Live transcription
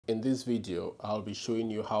In this video, I'll be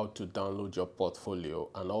showing you how to download your portfolio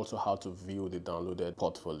and also how to view the downloaded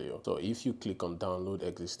portfolio. So if you click on download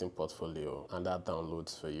existing portfolio and that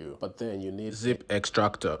downloads for you, but then you need zip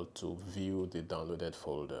extractor to view the downloaded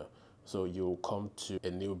folder. So you'll come to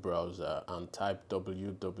a new browser and type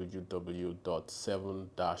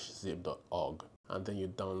www.7-zip.org. And then you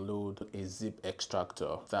download a zip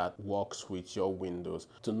extractor that works with your Windows.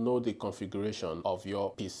 To know the configuration of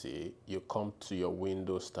your PC, you come to your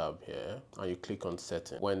Windows tab here and you click on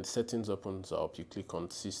Settings. When Settings opens up, you click on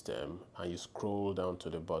System and you scroll down to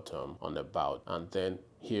the bottom on About, and then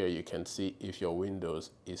here you can see if your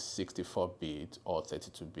Windows is 64-bit or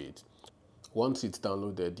 32-bit. Once it's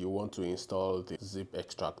downloaded, you want to install the zip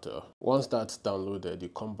extractor. Once that's downloaded, you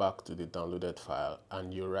come back to the downloaded file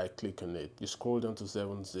and you right click on it. You scroll down to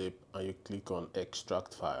 7-zip and you click on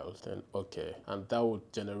extract files, then OK. And that will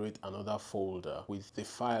generate another folder with the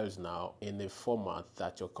files now in a format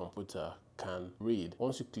that your computer can read.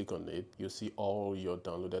 Once you click on it, you see all your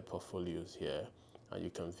downloaded portfolios here and you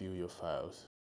can view your files.